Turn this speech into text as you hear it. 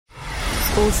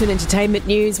Also in entertainment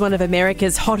news, one of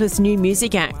America's hottest new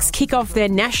music acts kick off their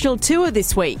national tour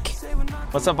this week.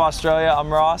 What's up, Australia? I'm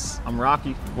Ross. I'm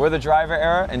Rocky. We're the Driver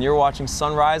Era, and you're watching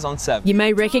Sunrise on 7. You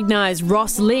may recognise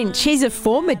Ross Lynch. He's a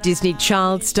former Disney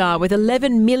child star with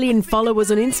 11 million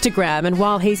followers on Instagram, and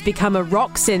while he's become a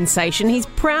rock sensation, he's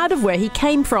proud of where he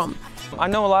came from. I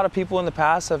know a lot of people in the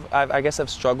past have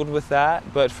struggled with that,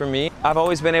 but for me, I've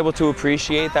always been able to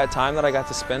appreciate that time that I got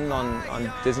to spend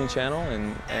on Disney Channel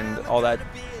and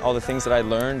all the things that I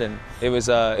learned, and it was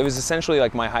essentially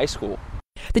like my high school.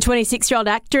 The 26-year-old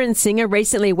actor and singer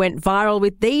recently went viral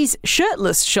with these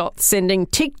shirtless shots, sending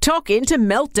TikTok into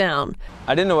meltdown.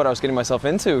 I didn't know what I was getting myself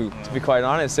into, to be quite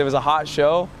honest. It was a hot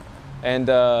show, and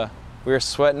we were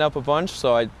sweating up a bunch,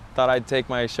 so I thought I'd take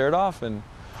my shirt off, and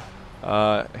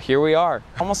here we are.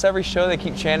 Almost every show they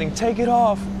keep chanting, "Take it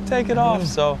off, take it off."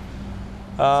 So,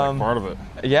 it's like part of it.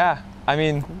 Yeah, I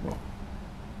mean,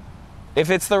 if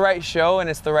it's the right show and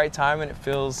it's the right time and it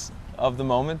feels of the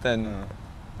moment, then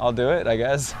I'll do it, I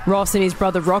guess. Ross and his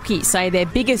brother Rocky say their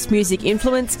biggest music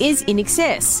influence is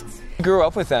INXS. I grew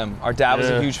up with them. Our dad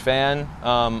was a huge fan.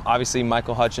 Obviously,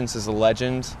 Michael Hutchence is a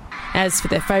legend. As for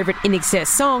their favourite INXS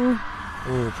song,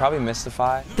 probably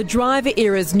Mystify. The Driver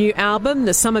Era's new album,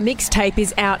 The Summer Mixtape,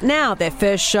 is out now. Their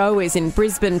first show is in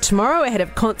Brisbane tomorrow ahead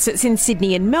of concerts in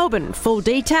Sydney and Melbourne. Full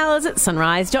details at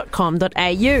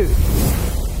sunrise.com.au.